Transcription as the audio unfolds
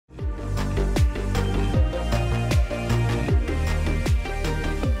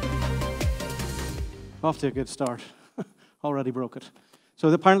Off to a good start. Already broke it. So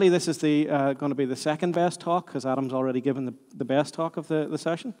apparently this is going to be the second best talk, because Adam's already given the best talk of the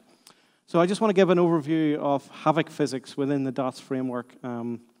session. So I just want to give an overview of Havok Physics within the DOTS framework.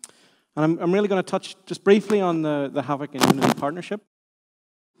 And I'm really going to touch just briefly on the Havok and Unity partnership.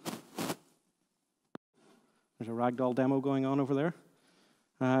 There's a ragdoll demo going on over there.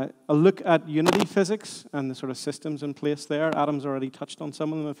 A look at Unity physics and the sort of systems in place there. Adam's already touched on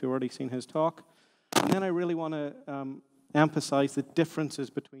some of them if you've already seen his talk. And then I really want to emphasize the differences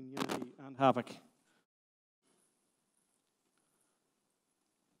between Unity and Havok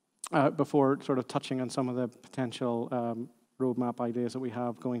before sort of touching on some of the potential roadmap ideas that we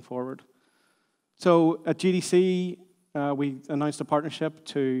have going forward. So at GDC, we announced a partnership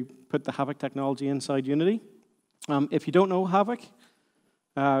to put the Havok technology inside Unity. If you don't know Havok,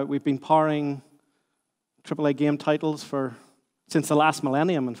 we've been powering AAA game titles since the last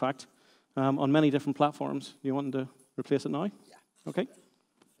millennium, in fact, on many different platforms. You want to replace it now? Yeah. Okay.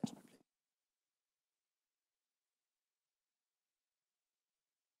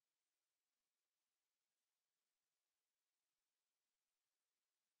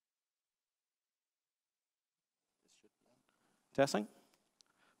 Testing?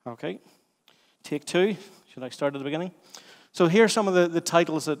 Okay. Take two. Should I start at the beginning? So here are some of the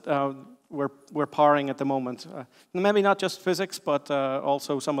titles that we're powering at the moment. Maybe not just physics, but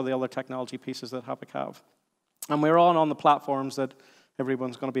also some of the other technology pieces that Havok have. And we're all on the platforms that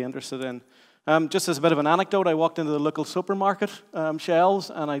everyone's going to be interested in. Just as a bit of an anecdote, I walked into the local supermarket shelves,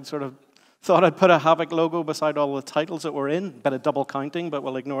 and I sort of thought I'd put a Havok logo beside all the titles that we're in. A bit of double counting, but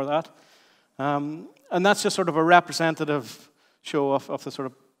we'll ignore that. And that's just sort of a representative show of the sort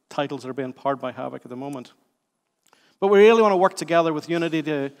of titles that are being powered by Havok at the moment. But we really want to work together with Unity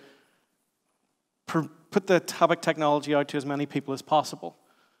to put the Havok technology out to as many people as possible.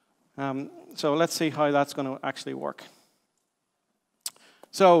 So let's see how that's going to actually work.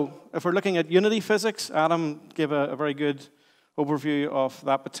 So if we're looking at Unity physics, Adam gave a very good overview of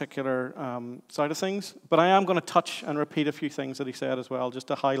that particular side of things. But I am going to touch and repeat a few things that he said as well, just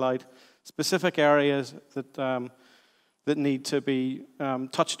to highlight specific areas that need to be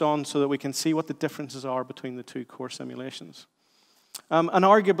touched on so that we can see what the differences are between the two core simulations. And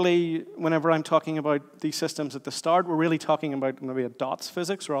arguably, whenever I'm talking about these systems at the start, we're really talking about maybe a DOTS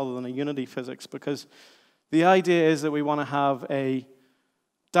physics rather than a Unity physics, because the idea is that we want to have a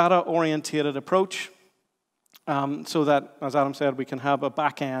data-orientated approach so that, as Adam said, we can have a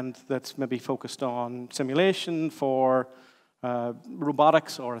back end that's maybe focused on simulation for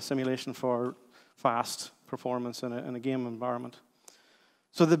robotics or a simulation for fast performance in a game environment.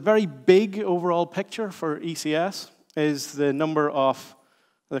 So the very big overall picture for ECS is the number of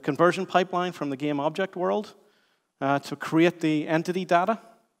the conversion pipeline from the GameObject world to create the entity data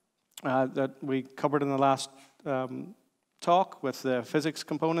that we covered in the last talk with the physics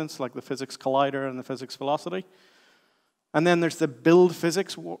components like the physics collider and the physics velocity. And then there's the build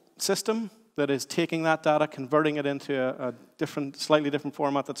physics system that is taking that data, converting it into a slightly different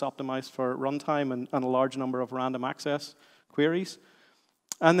format that's optimized for runtime and a large number of random access queries.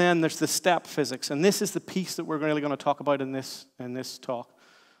 And then there's the step physics, and this is the piece that we're really going to talk about in this talk,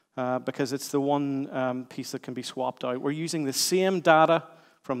 because it's the one piece that can be swapped out. We're using the same data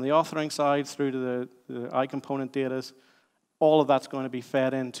from the authoring side through to the I-component data. All of that's going to be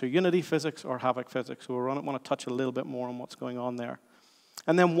fed into Unity physics or Havok physics. So we want to touch a little bit more on what's going on there.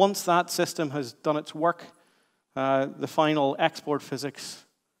 And then once that system has done its work, the final export physics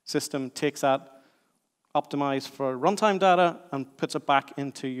system takes that optimized for runtime data and puts it back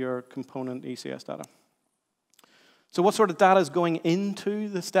into your component ECS data. So what sort of data is going into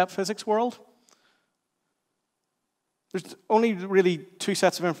the step physics world? There's only really two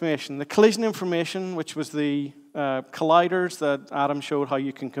sets of information. The collision information, which was the colliders that Adam showed how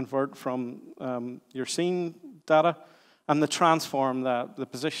you can convert from your scene data, and the transform, the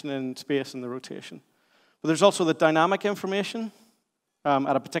position in space and the rotation. But there's also the dynamic information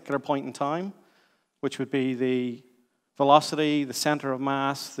at a particular point in time, which would be the velocity, the center of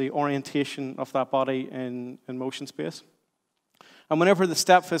mass, the orientation of that body in motion space. And whenever the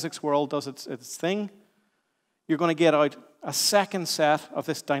step physics world does its thing, you're going to get out a second set of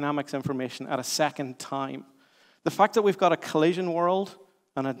this dynamics information at a second time. The fact that we've got a collision world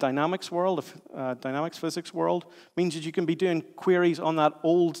and a dynamics world, a dynamics physics world, means that you can be doing queries on that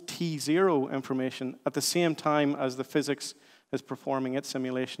old T0 information at the same time as the physics is performing its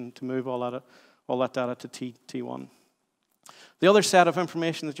simulation to move all that data to T1. The other set of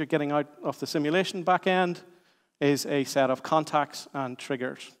information that you're getting out of the simulation backend is a set of contacts and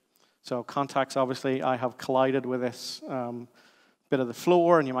triggers. So contacts, obviously, I have collided with this bit of the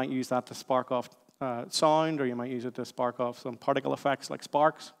floor, and you might use that to spark off sound, or you might use it to spark off some particle effects like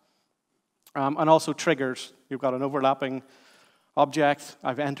sparks. And also triggers. You've got an overlapping object.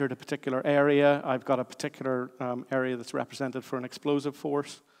 I've entered a particular area. I've got a particular area that's represented for an explosive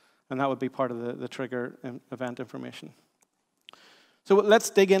force, and that would be part of the trigger event information. So let's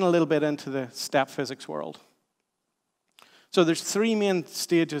dig in a little bit into the step physics world. So there's three main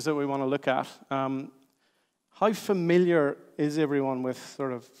stages that we want to look at. How familiar is everyone with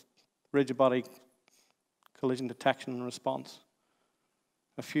sort of rigid body collision detection and response?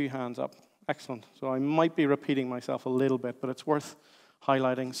 A few hands up. Excellent. So I might be repeating myself a little bit, but it's worth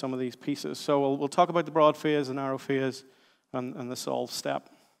highlighting some of these pieces. So we'll talk about the broad phase, the narrow phase, and the solve step.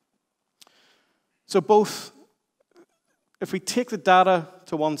 So both, if we take the data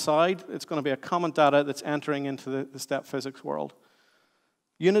to one side, it's going to be a common data that's entering into the step physics world.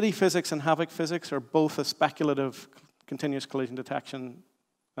 Unity physics and Havok physics are both a speculative continuous collision detection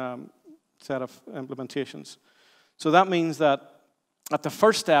set of implementations. So that means that at the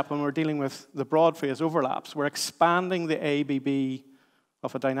first step, when we're dealing with the broad phase overlaps, we're expanding the ABB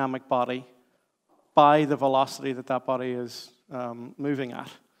of a dynamic body by the velocity that that body is moving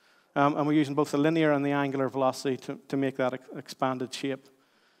at. And we're using both the linear and the angular velocity to make that expanded shape.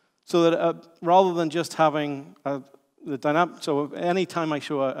 So that rather than just having the dynamic, so any time I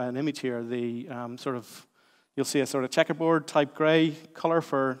show an image here, the you'll see a sort of checkerboard type gray color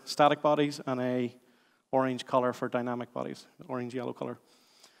for static bodies and a orange color for dynamic bodies, orange-yellow color.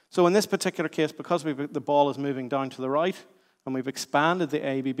 So in this particular case, because the ball is moving down to the right, and we've expanded the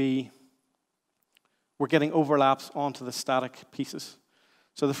ABB, we're getting overlaps onto the static pieces.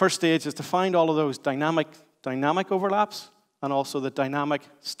 So the first stage is to find all of those dynamic overlaps, and also the dynamic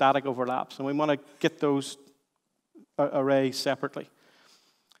static overlaps. And we want to get those arrays separately.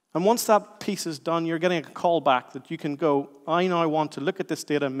 And once that piece is done, you're getting a callback that you can go, I now want to look at this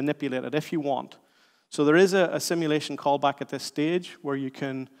data and manipulate it if you want. So there is a simulation callback at this stage where you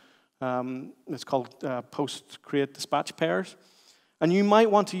can, it's called post-create dispatch pairs. And you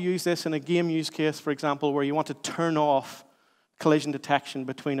might want to use this in a game use case, for example, where you want to turn off collision detection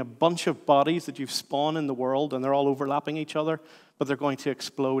between a bunch of bodies that you've spawned in the world, and they're all overlapping each other, but they're going to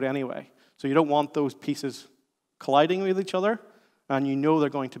explode anyway. So you don't want those pieces colliding with each other, and you know they're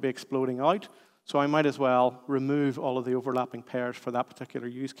going to be exploding out. So I might as well remove all of the overlapping pairs for that particular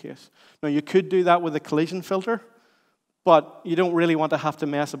use case. Now, you could do that with a collision filter, but you don't really want to have to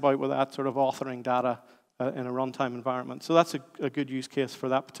mess about with that sort of authoring data in a runtime environment. So that's a good use case for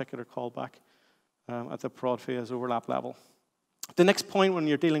that particular callback at the broad phase overlap level. The next point, when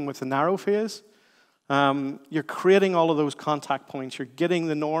you're dealing with the narrow phase, you're creating all of those contact points. You're getting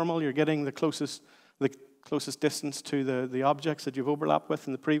the normal, you're getting the closest distance to the objects that you've overlapped with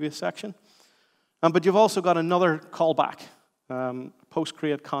in the previous section. But you've also got another callback,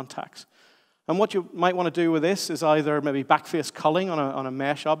 post-create contacts. And what you might want to do with this is either maybe backface culling on a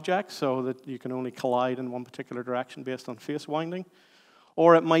mesh object so that you can only collide in one particular direction based on face winding.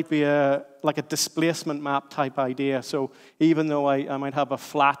 Or it might be like a displacement map type idea. So even though I might have a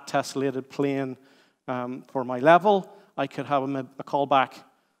flat tessellated plane for my level, I could have a callback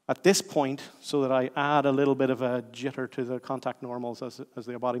at this point so that I add a little bit of a jitter to the contact normals as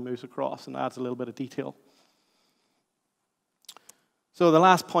the body moves across, and adds a little bit of detail. So the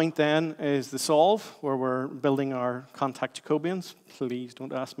last point then is the solve, where we're building our contact Jacobians. Please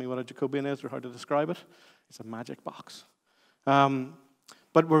don't ask me what a Jacobian is or how to describe it. It's a magic box.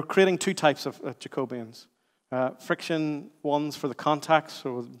 But we're creating two types of Jacobians. Friction ones for the contacts,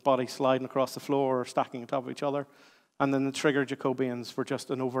 so the body sliding across the floor or stacking on top of each other. And then the trigger Jacobians for just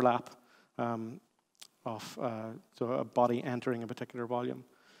an overlap of a body entering a particular volume.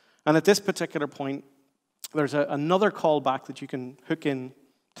 And at this particular point, there's another callback that you can hook in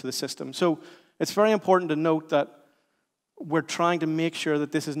to the system. So it's very important to note that we're trying to make sure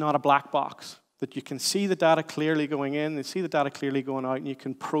that this is not a black box, that you can see the data clearly going in, and see the data clearly going out, and you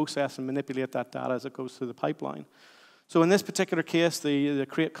can process and manipulate that data as it goes through the pipeline. So in this particular case, the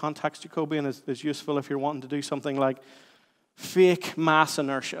create contacts Jacobian is useful if you're wanting to do something like fake mass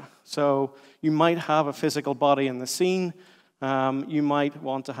inertia. So you might have a physical body in the scene. You might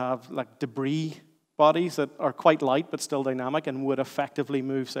want to have like debris bodies that are quite light but still dynamic and would effectively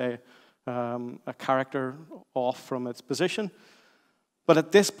move, say, a character off from its position. But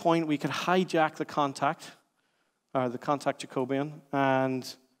at this point, we could hijack the contact Jacobian,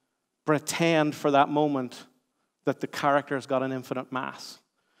 and pretend for that moment that the character has got an infinite mass.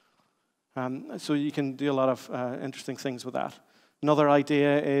 So you can do a lot of interesting things with that. Another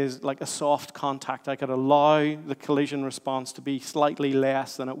idea is like a soft contact. I could allow the collision response to be slightly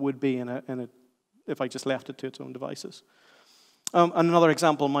less than it would be if I just left it to its own devices. Another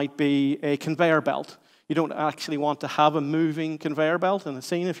example might be a conveyor belt. You don't actually want to have a moving conveyor belt in a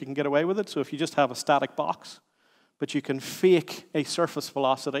scene if you can get away with it. So if you just have a static box, but you can fake a surface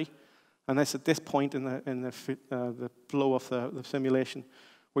velocity, and this at this point in the flow of the simulation,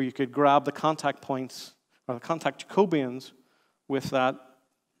 where you could grab the contact points or the contact Jacobians with that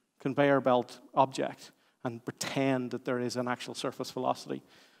conveyor belt object and pretend that there is an actual surface velocity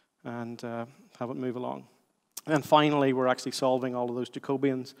and have it move along. And finally, we're actually solving all of those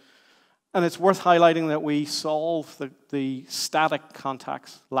Jacobians. And it's worth highlighting that we solve the static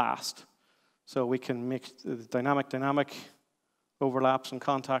contacts last. So we can make the dynamic overlaps and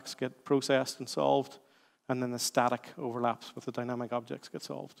contacts get processed and solved, and then the static overlaps with the dynamic objects get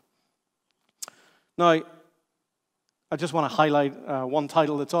solved. Now, I just want to highlight one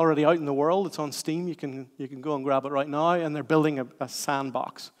title that's already out in the world. It's on Steam. You can go and grab it right now, and they're building a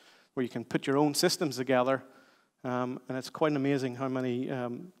sandbox where you can put your own systems together. And it's quite amazing how many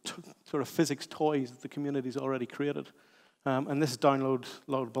sort of physics toys the community's already created. And this is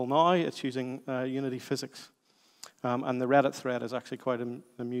downloadable now. It's using Unity Physics. And the Reddit thread is actually quite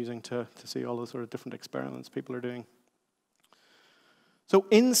amusing to see all the sort of different experiments people are doing. So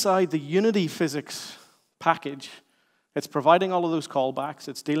inside the Unity Physics package, it's providing all of those callbacks.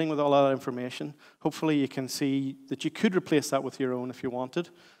 It's dealing with all that information. Hopefully you can see that you could replace that with your own if you wanted.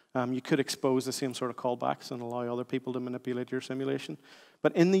 You could expose the same sort of callbacks and allow other people to manipulate your simulation.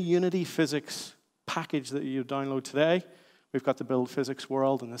 But in the Unity Physics package that you download today, we've got the build physics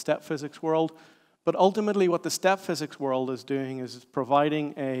world and the step physics world. But ultimately what the step physics world is doing is it's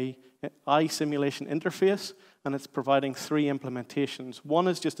providing an eye simulation interface, and it's providing 3 implementations. One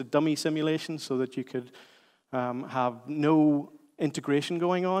is just a dummy simulation so that you could have no integration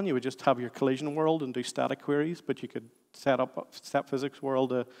going on. You would just have your collision world and do static queries, but you could set up a step physics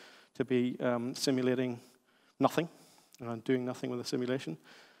world to be simulating nothing, doing nothing with a simulation.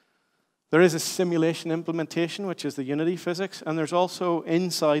 There is a simulation implementation, which is the Unity Physics, and there's also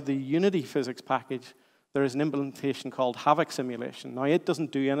inside the Unity Physics package, there is an implementation called Havok Simulation. Now, it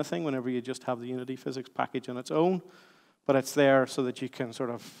doesn't do anything whenever you just have the Unity Physics package on its own, but it's there so that you can sort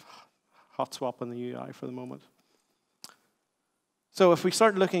of hot swap in the UI for the moment. So if we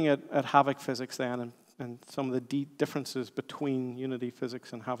start looking at Havok Physics then, and some of the differences between Unity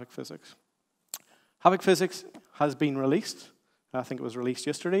Physics and Havok Physics. Havok Physics has been released. I think it was released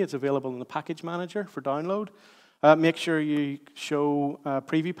yesterday. It's available in the package manager for download. Make sure you show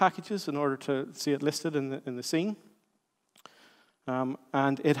preview packages in order to see it listed in the scene.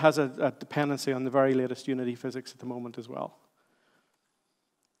 And it has a dependency on the very latest Unity Physics at the moment as well.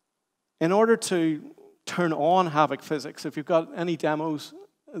 In order to turn on Havok Physics, if you've got any demos,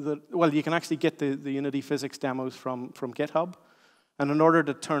 well, you can actually get the Unity Physics demos from GitHub. And in order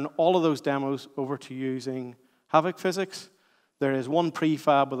to turn all of those demos over to using Havok Physics, there is one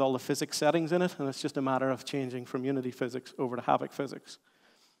prefab with all the physics settings in it, and it's just a matter of changing from Unity Physics over to Havok Physics.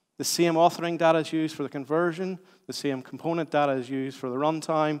 The same authoring data is used for the conversion, the same component data is used for the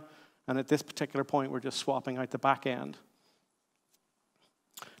runtime, and at this particular point, we're just swapping out the back end.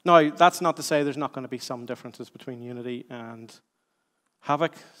 Now, that's not to say there's not going to be some differences between Unity and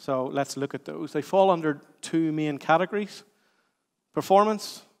Havok, so let's look at those. They fall under 2 main categories,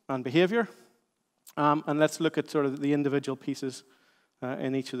 performance and behavior. And let's look at sort of the individual pieces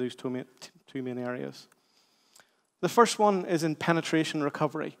in each of those two main areas. The first one is in penetration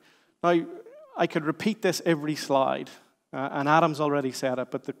recovery. Now, I could repeat this every slide, and Adam's already said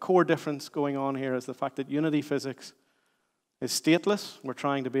it, but the core difference going on here is the fact that Unity Physics is stateless. We're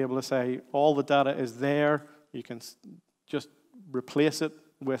trying to be able to say all the data is there. You can just replace it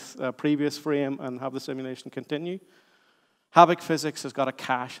with a previous frame and have the simulation continue. Havok Physics has got a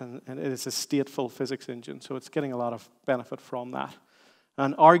cache, and it is a stateful physics engine, so it's getting a lot of benefit from that.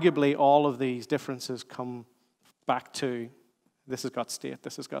 And arguably, all of these differences come back to this has got state,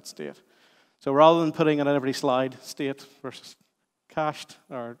 this has got state. So rather than putting it on every slide, state versus cached,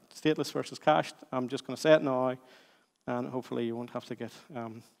 or stateless versus cached, I'm just going to say it now, and hopefully you won't have to get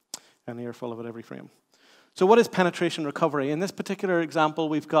an earful of it every frame. So what is penetration recovery? In this particular example,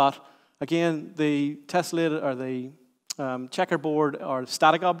 we've got, again, the tessellated, or the checkerboard are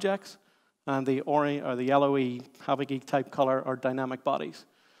static objects, and the orange or the yellowy Havok-y type color are dynamic bodies.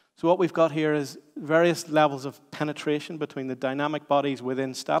 So what we've got here is various levels of penetration between the dynamic bodies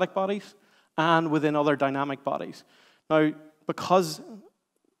within static bodies and within other dynamic bodies. Now, because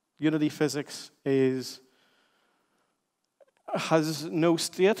Unity Physics has no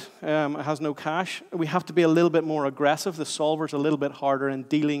state, it has no cache, we have to be a little bit more aggressive. The solver's a little bit harder in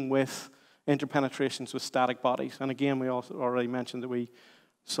dealing with interpenetrations with static bodies. And again, we also already mentioned that we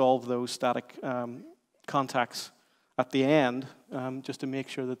solve those static contacts at the end, just to make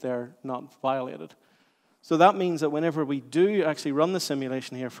sure that they're not violated. So that means that whenever we do actually run the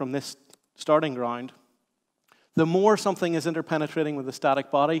simulation here from this starting ground, the more something is interpenetrating with the static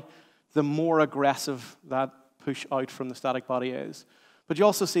body, the more aggressive that push out from the static body is. But you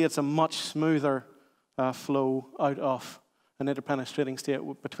also see it's a much smoother flow out of an interpenetrating state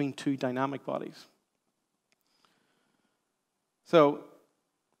between two dynamic bodies. So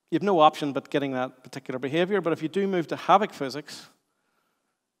you have no option but getting that particular behavior, but if you do move to Havok physics,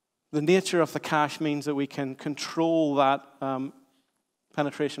 the nature of the cache means that we can control that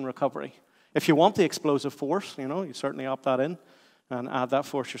penetration recovery. If you want the explosive force, you certainly opt that in and add that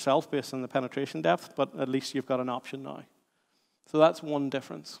force yourself based on the penetration depth, but at least you've got an option now. So that's one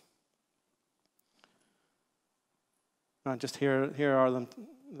difference. And just here are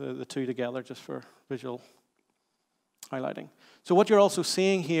the two together just for visual highlighting. So what you're also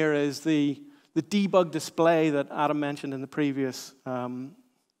seeing here is the debug display that Adam mentioned in the previous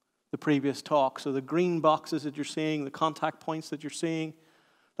talk. So the green boxes that you're seeing, the contact points that you're seeing,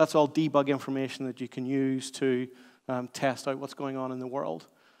 that's all debug information that you can use to test out what's going on in the world.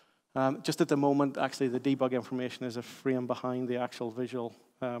 Just at the moment, actually, the debug information is a frame behind the actual visual,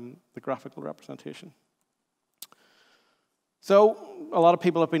 the graphical representation. So a lot of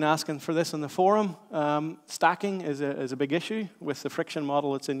people have been asking for this in the forum. Stacking is a big issue with the friction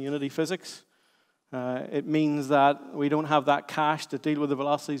model that's in Unity physics. It means that we don't have that cache to deal with the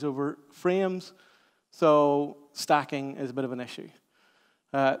velocities over frames, so stacking is a bit of an issue.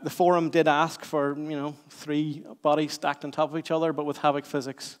 The forum did ask for 3 bodies stacked on top of each other, but with Havok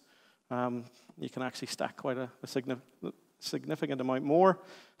physics, you can actually stack quite a significant amount more.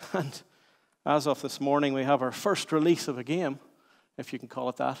 And as of this morning, we have our first release of a game, if you can call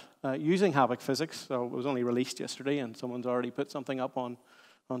it that, using Havok physics. So it was only released yesterday, and someone's already put something up on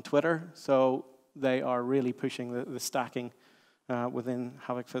Twitter. So they are really pushing the stacking within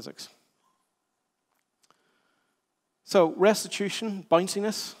Havok physics. So restitution,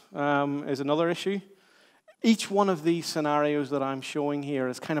 bounciness is another issue. Each one of these scenarios that I'm showing here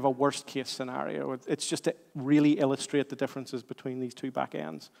is kind of a worst case scenario. It's just to really illustrate the differences between these two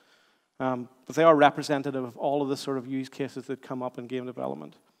backends. But they are representative of all of the sort of use cases that come up in game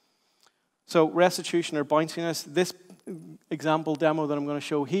development. So restitution or bounciness, this example demo that I'm going to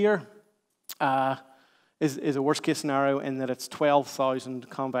show here is a worst case scenario in that it's 12,000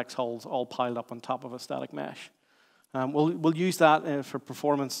 convex hulls all piled up on top of a static mesh. We'll use that for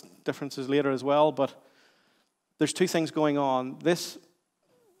performance differences later as well, but there's 2 things going on. This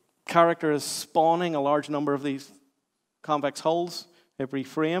character is spawning a large number of these convex hulls every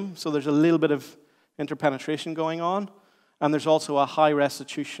frame, so there's a little bit of interpenetration going on, and there's also a high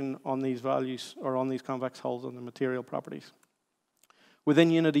restitution on these values, or on these convex hulls on the material properties.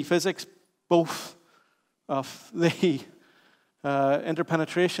 Within Unity physics, both of the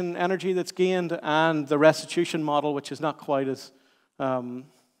interpenetration energy that's gained and the restitution model, which is not quite as, I'm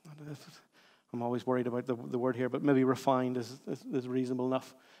always worried about the word here, but maybe refined is reasonable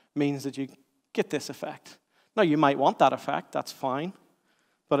enough, means that you get this effect. Now, you might want that effect, that's fine,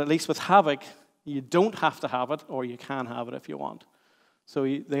 but at least with Havok, you don't have to have it, or you can have it if you want. So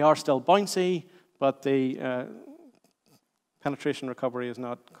they are still bouncy, but the penetration recovery is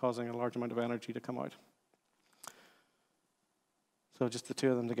not causing a large amount of energy to come out. So just the 2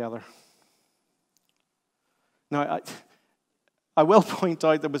 of them together. Now, I will point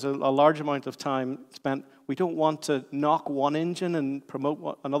out there was a large amount of time spent. We don't want to knock one engine and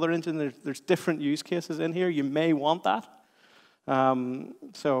promote another engine. There's different use cases in here. You may want that.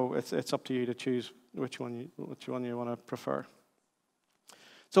 So it's up to you to choose which one you want to prefer.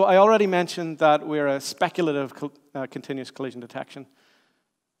 So I already mentioned that we're a speculative continuous collision detection.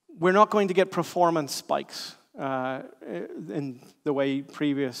 We're not going to get performance spikes in the way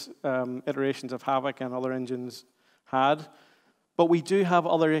previous iterations of Havok and other engines had, but we do have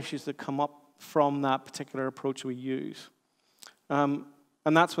other issues that come up from that particular approach we use. And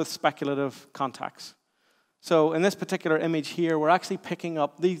that's with speculative contacts. So in this particular image here, we're actually picking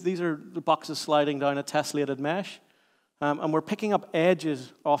up, these are the boxes sliding down a tessellated mesh, and we're picking up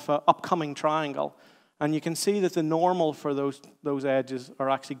edges off an upcoming triangle. And you can see that the normal for those edges are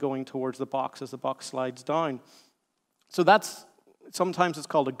actually going towards the box as the box slides down. So sometimes it's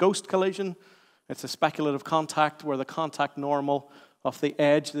called a ghost collision. It's a speculative contact where the contact normal of the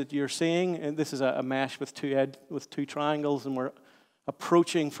edge that you're seeing, and this is a mesh with 2 triangles, and we're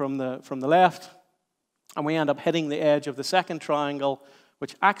approaching from the left, and we end up hitting the edge of the second triangle,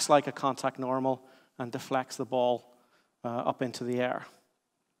 which acts like a contact normal and deflects the ball up into the air.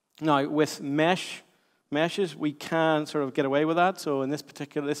 Now, with meshes, we can sort of get away with that. So in this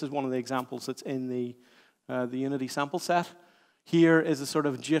is one of the examples that's in the the Unity sample set. Here is a sort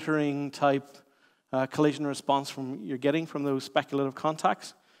of jittering type collision response you're getting from those speculative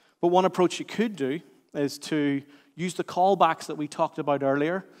contacts. But one approach you could do is to use the callbacks that we talked about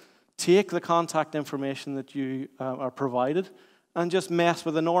earlier, take the contact information that you are provided, and just mess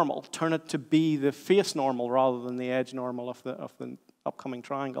with the normal. Turn it to be the face normal rather than the edge normal of the upcoming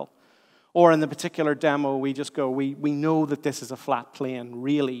triangle. Or in the particular demo, we just go, we know that this is a flat plane,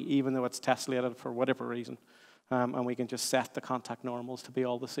 really, even though it's tessellated for whatever reason. And we can just set the contact normals to be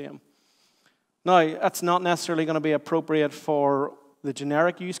all the same. Now, that's not necessarily going to be appropriate for the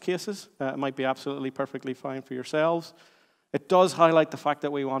generic use cases. It might be absolutely perfectly fine for yourselves. It does highlight the fact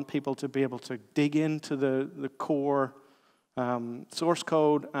that we want people to be able to dig into the core source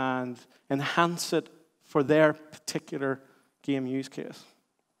code and enhance it for their particular game use case.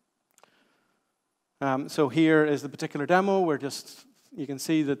 So here is the particular demo. You can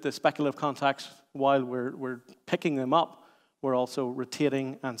see that the speculative contacts, while we're picking them up, we're also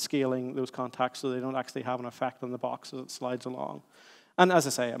rotating and scaling those contacts so they don't actually have an effect on the box as it slides along. And as I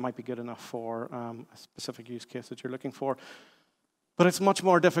say, it might be good enough for a specific use case that you're looking for. But it's much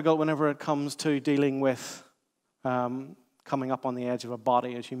more difficult whenever it comes to dealing with coming up on the edge of a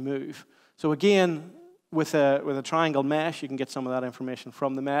body as you move. So again, with a triangle mesh, you can get some of that information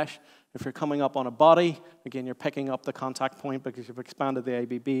from the mesh. If you're coming up on a body, again, you're picking up the contact point because you've expanded the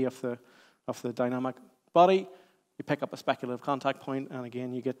ABB of the dynamic body. You pick up a speculative contact point, and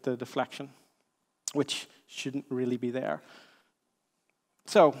again, you get the deflection, which shouldn't really be there.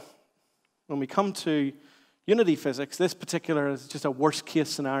 So when we come to Unity physics, this particular is just a worst-case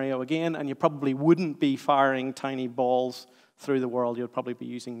scenario again, and you probably wouldn't be firing tiny balls through the world. You'd probably be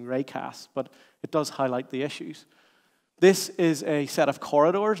using raycasts, but it does highlight the issues. This is a set of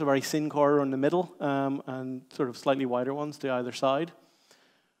corridors, a very thin corridor in the middle, and sort of slightly wider ones to either side.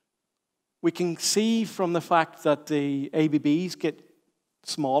 We can see from the fact that the ABBs get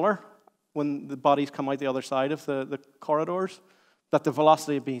smaller when the bodies come out the other side of the corridors, that the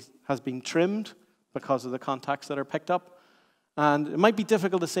velocity has been trimmed because of the contacts that are picked up. And it might be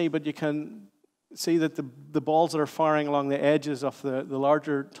difficult to see, but you can see that the balls that are firing along the edges of the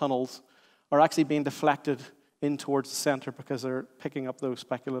larger tunnels are actually being deflected in towards the center because they're picking up those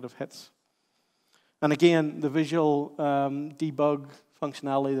speculative hits. And again, the visual debug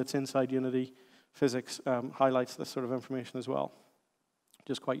functionality that's inside Unity physics highlights this sort of information as well, which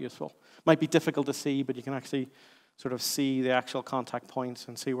is quite useful. Might be difficult to see, but you can actually sort of see the actual contact points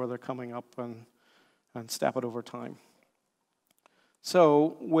and see where they're coming up and step it over time.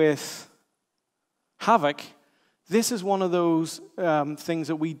 So with Havok, this is one of those things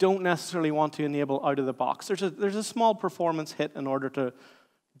that we don't necessarily want to enable out of the box. There's a small performance hit in order to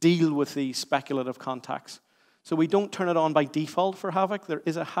deal with these speculative contacts. So we don't turn it on by default for Havok. There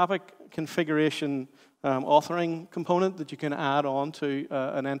is a Havok configuration authoring component that you can add on to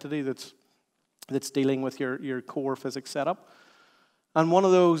an entity that's dealing with your core physics setup. And one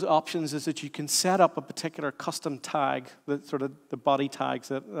of those options is that you can set up a particular custom tag, sort of the body tags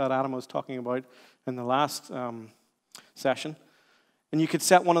that Adam was talking about in the last session. And you could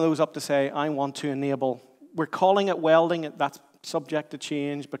set one of those up to say, I want to enable, we're calling it welding, that's subject to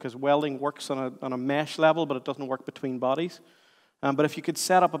change because welding works on a mesh level, but it doesn't work between bodies. But if you could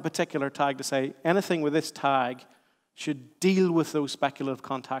set up a particular tag to say, anything with this tag should deal with those speculative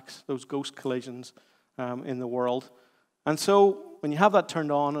contacts, those ghost collisions in the world. And so when you have that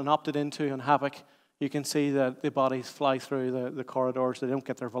turned on and opted into in Havok, you can see that the bodies fly through the corridors, they don't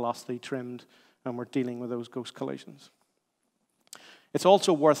get their velocity trimmed, and we're dealing with those ghost collisions. It's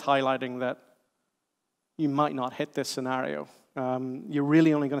also worth highlighting that you might not hit this scenario. You're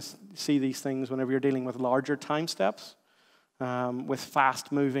really only going to see these things whenever you're dealing with larger time steps, with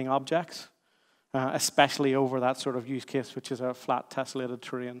fast-moving objects, especially over that sort of use case, which is a flat tessellated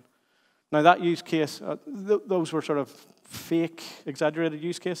terrain. Now that use case, those were sort of fake, exaggerated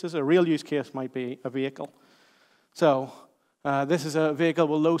use cases. A real use case might be a vehicle. So this is a vehicle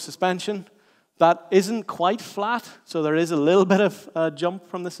with low suspension. That isn't quite flat, so there is a little bit of jump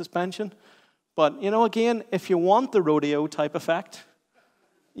from the suspension. But, you know, again, if you want the rodeo type effect,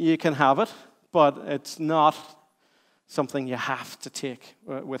 you can have it, but it's not something you have to take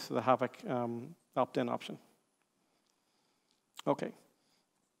with the Havok opt-in option. Okay.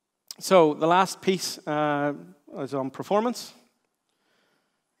 So the last piece is on performance.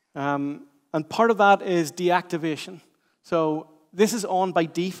 And part of that is deactivation. So this is on by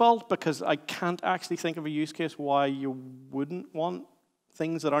default because I can't actually think of a use case why you wouldn't want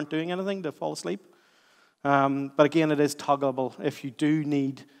things that aren't doing anything to fall asleep. But again, it is toggleable if you do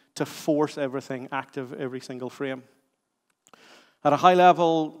need to force everything active every single frame. At a high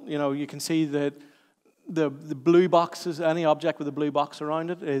level, you know, you can see that the blue boxes, any object with a blue box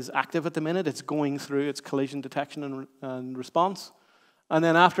around it is active at the minute. It's going through its collision detection and response. And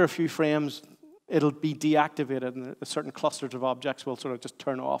then after a few frames, it'll be deactivated, and certain clusters of objects will sort of just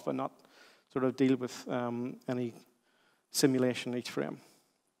turn off and not sort of deal with any simulation each frame.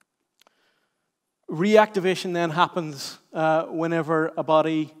 Reactivation then happens whenever a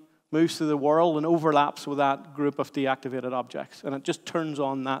body moves through the world and overlaps with that group of deactivated objects, and it just turns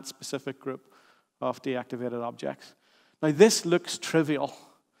on that specific group of deactivated objects. Now, this looks trivial,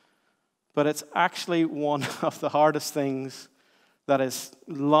 but it's actually one of the hardest things. That is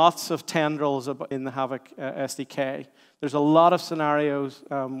lots of tendrils in the Havok SDK. There's a lot of scenarios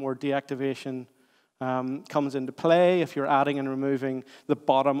where deactivation comes into play. If you're adding and removing the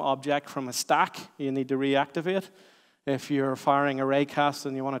bottom object from a stack, you need to reactivate. If you're firing a raycast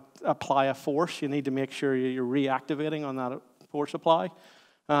and you want to apply a force, you need to make sure you're reactivating on that force apply.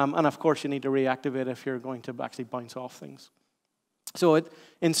 And of course, you need to reactivate if you're going to actually bounce off things. So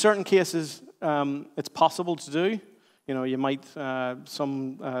in certain cases, it's possible to do. You know, you might,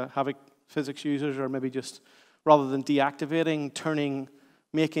 some Havok Physics users are maybe just, rather than deactivating,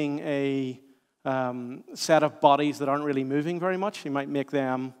 making a set of bodies that aren't really moving very much. You might make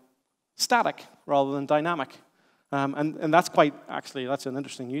them static rather than dynamic. And that's that's an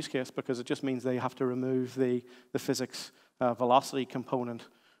interesting use case because it just means they have to remove the physics velocity component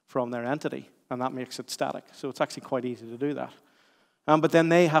from their entity, and that makes it static. So it's actually quite easy to do that. But then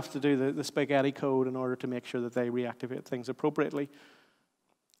they have to do the spaghetti code in order to make sure that they reactivate things appropriately.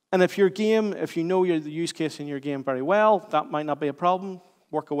 And if you know the use case in your game very well, that might not be a problem.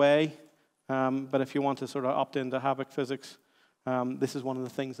 Work away. But if you want to sort of opt into Havok Physics, this is one of the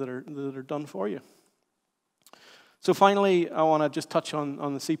things that are done for you. So finally, I want to just touch on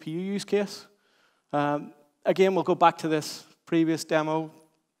the CPU use case. Again, we'll go back to this previous demo,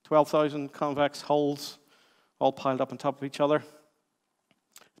 12,000 convex hulls all piled up on top of each other.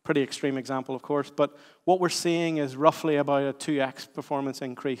 Pretty extreme example, of course, but what we're seeing is roughly about a 2x performance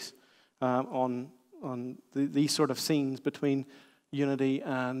increase on these sort of scenes between Unity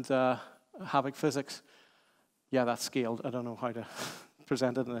and Havok Physics. Yeah, that's scaled. I don't know how to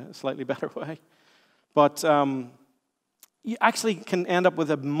present it in a slightly better way. But you actually can end up with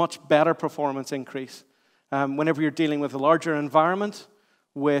a much better performance increase whenever you're dealing with a larger environment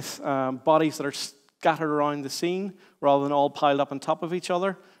with bodies that are scattered around the scene rather than all piled up on top of each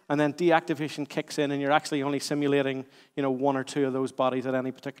other. And then deactivation kicks in, and you're actually only simulating, one or two of those bodies at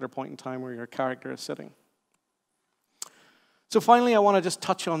any particular point in time where your character is sitting. So finally, I want to just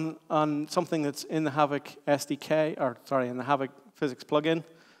touch on something that's in the Havok SDK, in the Havok Physics plugin,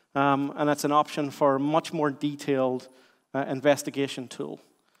 and that's an option for a much more detailed investigation tool.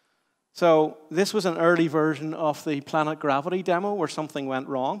 So this was an early version of the Planet Gravity demo where something went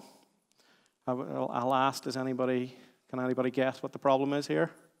wrong. I'll ask, can anybody guess what the problem is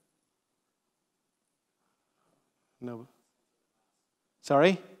here? No.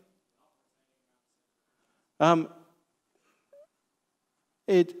 Sorry?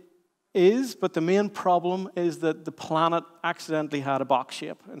 It is, but the main problem is that the planet accidentally had a box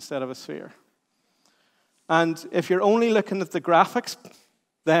shape instead of a sphere. And if you're only looking at the graphics,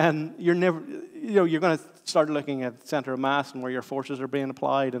 then you're going to start looking at center of mass and where your forces are being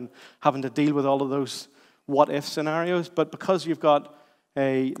applied and having to deal with all of those what-if scenarios. But because you've got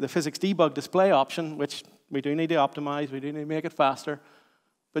the physics debug display option, which we do need to optimize, we do need to make it faster,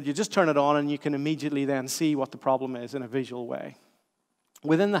 but you just turn it on and you can immediately then see what the problem is in a visual way.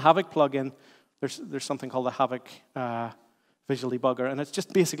 Within the Havok plugin, there's something called the Havok Visual Debugger, and it's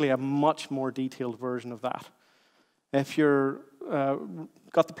just basically a much more detailed version of that. If you're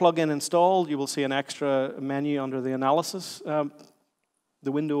got the plugin installed, you will see an extra menu under the analysis,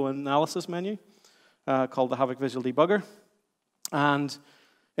 the window analysis menu, called the Havok Visual Debugger. And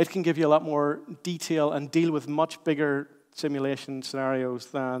it can give you a lot more detail and deal with much bigger simulation scenarios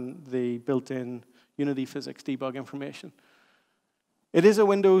than the built-in Unity physics debug information. It is a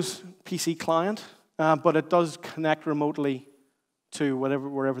Windows PC client, but it does connect remotely to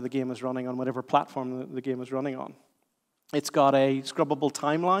wherever the game is running on, whatever platform the game is running on. It's got a scrubbable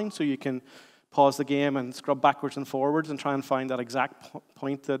timeline, so you can pause the game and scrub backwards and forwards and try and find that exact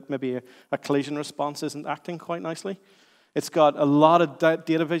point that maybe a collision response isn't acting quite nicely. It's got a lot of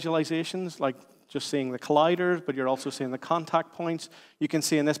data visualizations, like just seeing the colliders, but you're also seeing the contact points. You can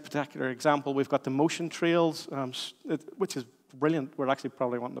see in this particular example, we've got the motion trails, which is brilliant. We're actually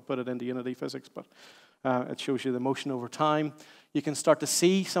probably wanting to put it into Unity physics, but it shows you the motion over time. You can start to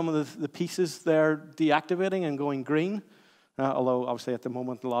see some of the pieces there deactivating and going green, although obviously at the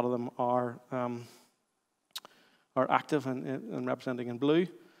moment a lot of them are active and representing in blue.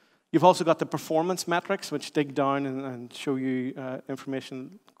 You've also got the performance metrics, which dig down and show you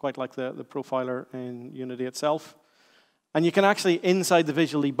information quite like the profiler in Unity itself. And you can actually, inside the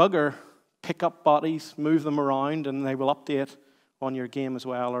visual debugger, pick up bodies, move them around, and they will update on your game as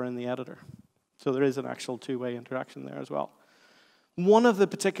well or in the editor. So there is an actual two-way interaction there as well. One of the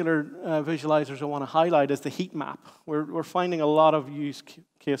particular visualizers I want to highlight is the heat map. We're finding a lot of use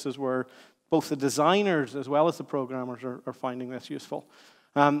cases where both the designers as well as the programmers are finding this useful.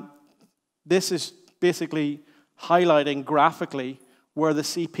 This is basically highlighting graphically where the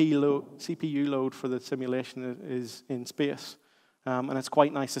CPU load for the simulation is in space. And it's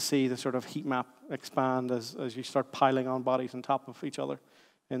quite nice to see the sort of heat map expand as you start piling on bodies on top of each other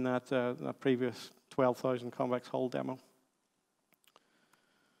in that previous 12,000 convex hull demo.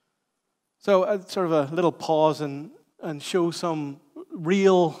 So sort of a little pause and show some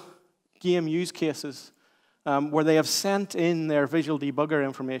real game use cases where they have sent in their visual debugger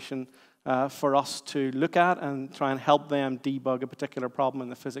information for us to look at and try and help them debug a particular problem in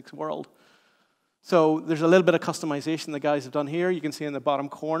the physics world. So there's a little bit of customization the guys have done here. You can see in the bottom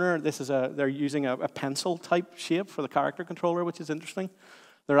corner, they're using a pencil type shape for the character controller, which is interesting.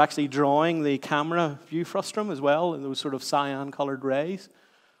 They're actually drawing the camera view frustum as well in those sort of cyan colored rays.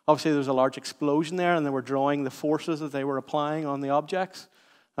 Obviously, there was a large explosion there, and they were drawing the forces that they were applying on the objects.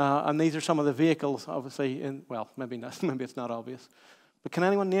 And these are some of the vehicles, obviously, well, maybe it's not obvious. But can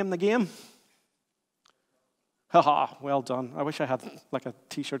anyone name the game? Haha, well done. I wish I had like a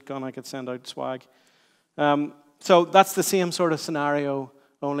t-shirt gun I could send out swag. So that's the same sort of scenario,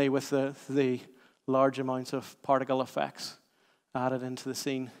 only with the large amounts of particle effects added into the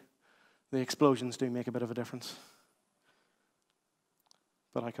scene. The explosions do make a bit of a difference.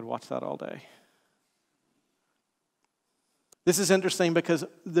 But I could watch that all day. This is interesting because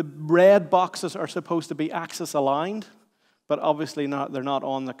the red boxes are supposed to be axis aligned, but obviously they're not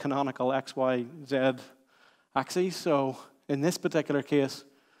on the canonical X, Y, Z axes. So in this particular case,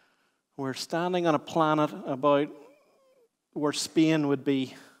 we're standing on a planet about where Spain would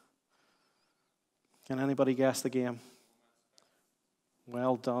be. Can anybody guess the game?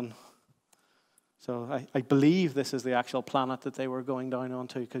 Well done. So I believe this is the actual planet that they were going down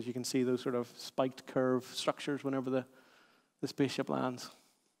onto, because you can see those sort of spiked curve structures whenever the spaceship lands.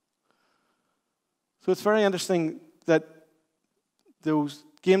 So it's very interesting that those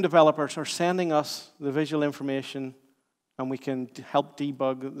game developers are sending us the visual information, and we can help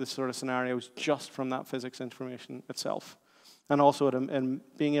debug this sort of scenarios just from that physics information itself. And also, and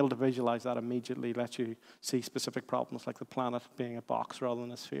being able to visualize that immediately lets you see specific problems, like the planet being a box rather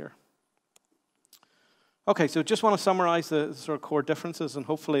than a sphere. Okay, so just want to summarize the sort of core differences, and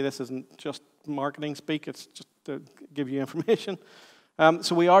hopefully this isn't just marketing speak, it's just to give you information.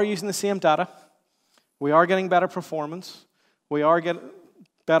 So we are using the same data. We are getting better performance. We are getting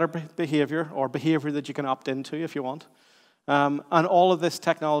better behavior, or behavior that you can opt into if you want. And all of this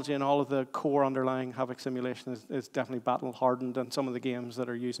technology and all of the core underlying Havok simulation is definitely battle hardened, and some of the games that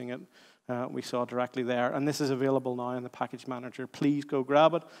are using it we saw directly there. And this is available now in the package manager. Please go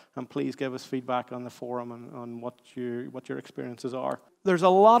grab it, and please give us feedback on the forum on what your experiences are. There's a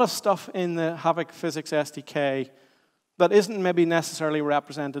lot of stuff in the Havok Physics SDK that isn't maybe necessarily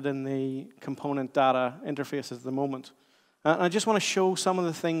represented in the component data interfaces at the moment. And I just want to show some of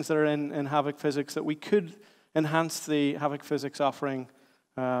the things that are in Havok Physics that we could enhance the Havok Physics offering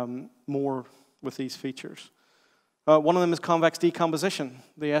more with these features. One of them is convex decomposition.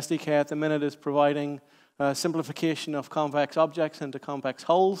 The SDK at the minute is providing simplification of convex objects into convex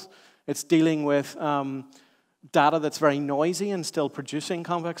hulls. It's dealing with data that's very noisy and still producing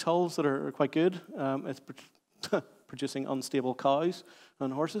convex hulls that are quite good. It's producing unstable cows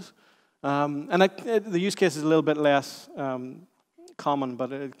and horses. And the use case is a little bit less common,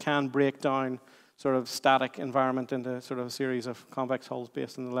 but it can break down sort of static environment into sort of a series of convex hulls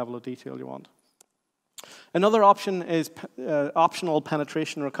based on the level of detail you want. Another option is optional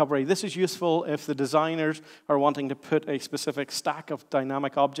penetration recovery. This is useful if the designers are wanting to put a specific stack of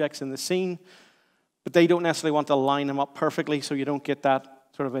dynamic objects in the scene, but they don't necessarily want to line them up perfectly, so you don't get that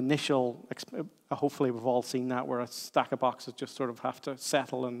sort of initial, hopefully we've all seen that, where a stack of boxes just sort of have to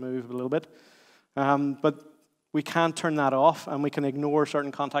settle and move a little bit. But we can turn that off, and we can ignore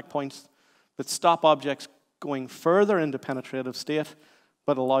certain contact points that stop objects going further into penetrative state,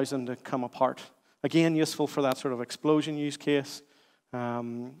 but allows them to come apart. Again, useful for that sort of explosion use case,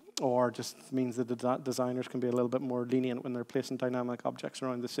 or just means that the designers can be a little bit more lenient when they're placing dynamic objects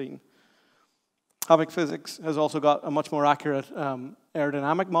around the scene. Havok Physics has also got a much more accurate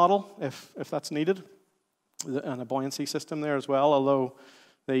aerodynamic model, if that's needed, and a buoyancy system there as well, although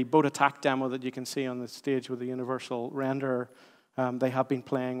the boat attack demo that you can see on the stage with the universal renderer they have been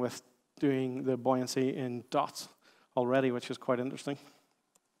playing with doing the buoyancy in dots already, which is quite interesting.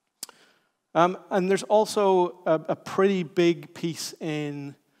 And there's also a pretty big piece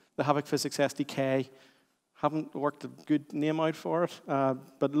in the Havok Physics SDK. Haven't worked a good name out for it,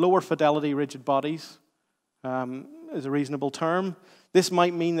 but lower fidelity rigid bodies is a reasonable term. This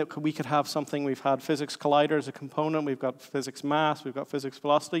might mean that we could have something, we've had physics collider as a component, we've got physics mass, we've got physics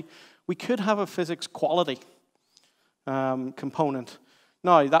velocity. We could have a physics quality component.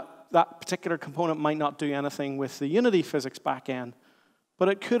 Now, that particular component might not do anything with the Unity physics backend, but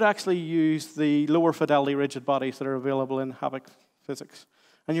it could actually use the lower fidelity rigid bodies that are available in Havok Physics.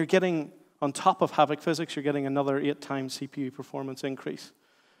 And you're getting, on top of Havok Physics, you're getting another 8 times CPU performance increase.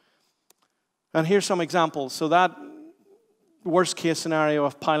 And here's some examples. So that worst case scenario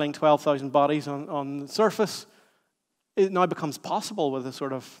of piling 12,000 bodies on the surface, it now becomes possible with the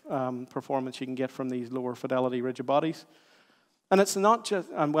sort of performance you can get from these lower fidelity rigid bodies. And it's not just,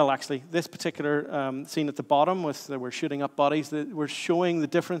 well, actually, this particular scene at the bottom, with we're shooting up bodies, we're showing the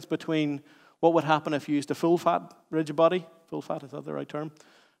difference between what would happen if you used a full-fat rigid body, full-fat, is that the right term,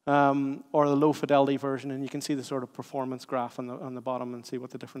 or the low-fidelity version, and you can see the sort of performance graph on the bottom and see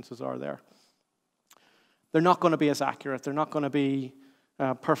what the differences are there. They're not going to be as accurate. They're not going to be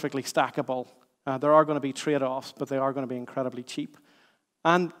perfectly stackable. There are going to be trade-offs, but they are going to be incredibly cheap.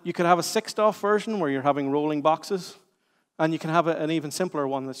 And you could have a 6DOF version where you're having rolling boxes, and you can have an even simpler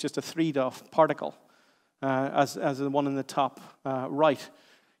one that's just a 3DOF particle, as the one in the top right.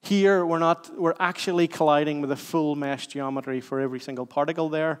 Here, we're actually colliding with a full mesh geometry for every single particle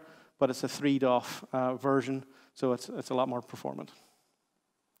there, but it's a 3DOF version, so it's a lot more performant.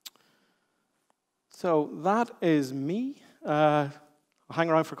 So that is me. I'll hang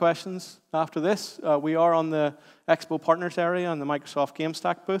around for questions after this. We are on the Expo Partners area in the Microsoft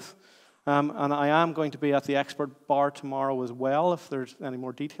GameStack booth. And I am going to be at the expert bar tomorrow as well if there's any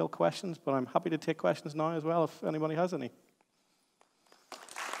more detailed questions, but I'm happy to take questions now as well if anybody has any.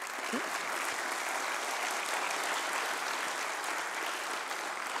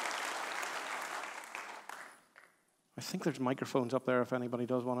 I think there's microphones up there if anybody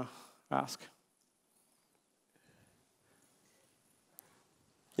does want to ask.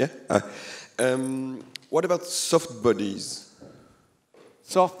 Yeah. What about soft bodies?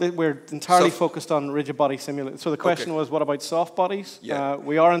 We're entirely focused on rigid body simulation. So the question was, what about soft bodies? Yeah.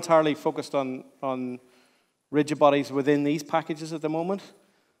 We are entirely focused on rigid bodies within these packages at the moment.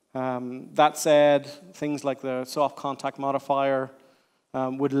 That said, things like the soft contact modifier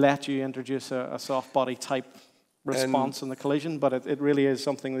would let you introduce a soft body type response in the collision, but it really is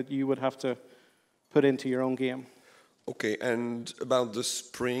something that you would have to put into your own game. Okay, and about the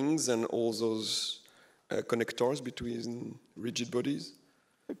springs and all those connectors between rigid bodies?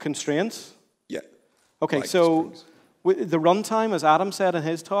 Constraints? Yeah. Okay, like so the runtime, as Adam said in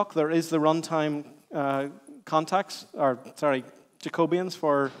his talk, there is the runtime Jacobians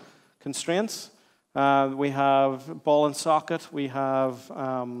for constraints. We have ball and socket, we have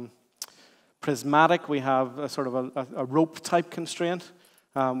prismatic, we have a sort of a rope type constraint.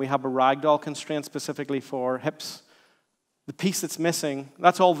 We have a ragdoll constraint specifically for hips. The piece that's missing,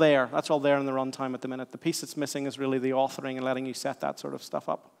 that's all there. That's all there in the runtime at the minute. The piece that's missing is really the authoring and letting you set that sort of stuff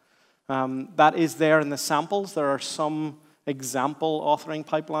up. That is there in the samples. There are some example authoring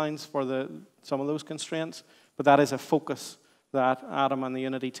pipelines for some of those constraints, but that is a focus that Adam and the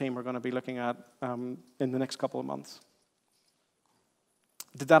Unity team are going to be looking at in the next couple of months.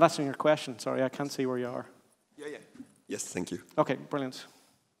 Did that answer your question? Sorry, I can't see where you are. Yeah. Yes, thank you. Okay, brilliant.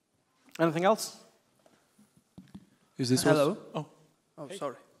 Anything else? Is this Hello? Oh, hey.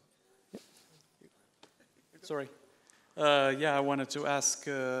 Sorry. Sorry. Yeah, I wanted to ask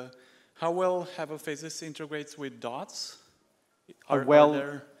how well Havok Physics integrates with dots? Are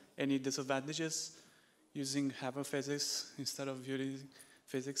there any disadvantages using Havok Physics instead of Unity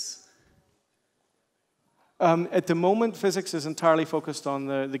Physics? At the moment, physics is entirely focused on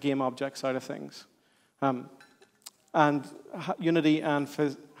the game object side of things. And Unity and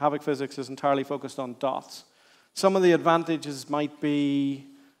Havok Physics is entirely focused on dots. Some of the advantages might be,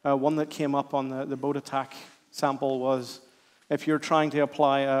 one that came up on the boat attack sample was if you're trying to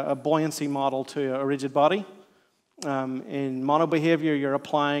apply a buoyancy model to a rigid body, in mono behavior, you're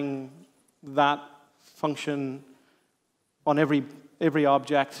applying that function on every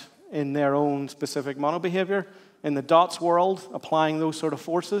object in their own specific mono behavior. In the dots world, applying those sort of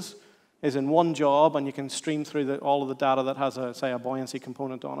forces is in one job, and you can stream through all of the data that has, say, a buoyancy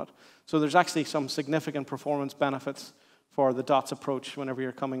component on it. So there's actually some significant performance benefits for the dots approach whenever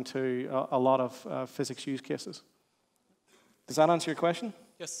you're coming to a lot of physics use cases. Does that answer your question?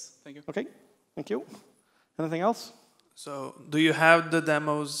 Yes, thank you. Okay, thank you. Anything else? So do you have the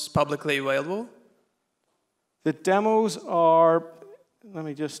demos publicly available? The demos are,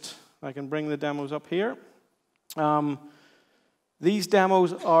 I can bring the demos up here. These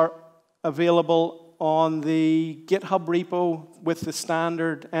demos are available on the GitHub repo with the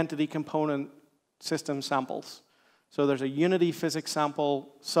standard entity component system samples. So there's a Unity physics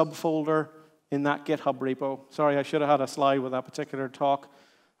sample subfolder in that GitHub repo. Sorry, I should have had a slide with that particular talk,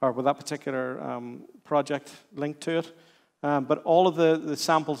 or with that particular project linked to it. But all of the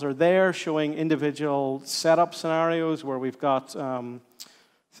samples are there showing individual setup scenarios where we've got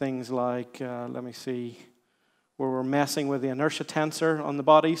things like, let me see, where we're messing with the inertia tensor on the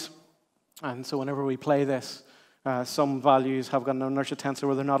bodies. And so whenever we play this, some values have got an inertia tensor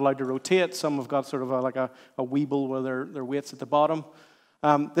where they're not allowed to rotate. Some have got sort of like a weeble where their weight's at the bottom.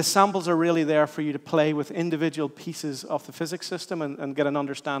 The samples are really there for you to play with individual pieces of the physics system and get an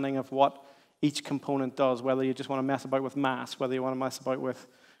understanding of what each component does, whether you just want to mess about with mass, whether you want to mess about with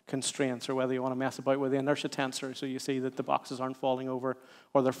constraints, or whether you want to mess about with the inertia tensor, so you see that the boxes aren't falling over,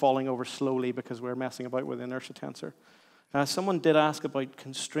 or they're falling over slowly because we're messing about with the inertia tensor. Someone did ask about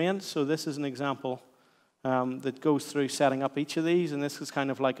constraints, so this is an example that goes through setting up each of these, and this is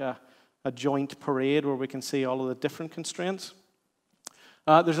kind of like a joint parade where we can see all of the different constraints.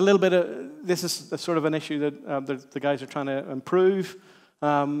 There's a little bit of, this is sort of an issue that the guys are trying to improve.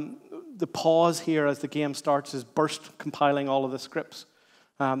 The pause here as the game starts is burst compiling all of the scripts.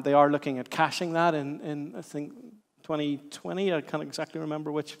 They are looking at caching that in I think, 2020. I can't exactly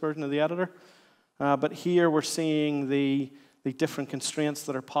remember which version of the editor. But here we're seeing the different constraints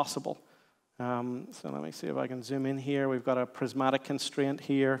that are possible. So let me see if I can zoom in here. We've got a prismatic constraint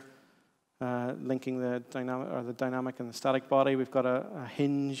here, linking the dynamic and the static body. We've got a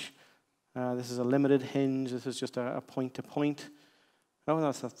hinge. This is a limited hinge. This is just a point-to-point. Oh,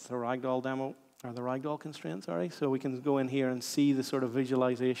 that's the ragdoll demo, or the ragdoll constraint, sorry. So we can go in here and see the sort of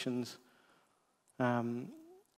visualizations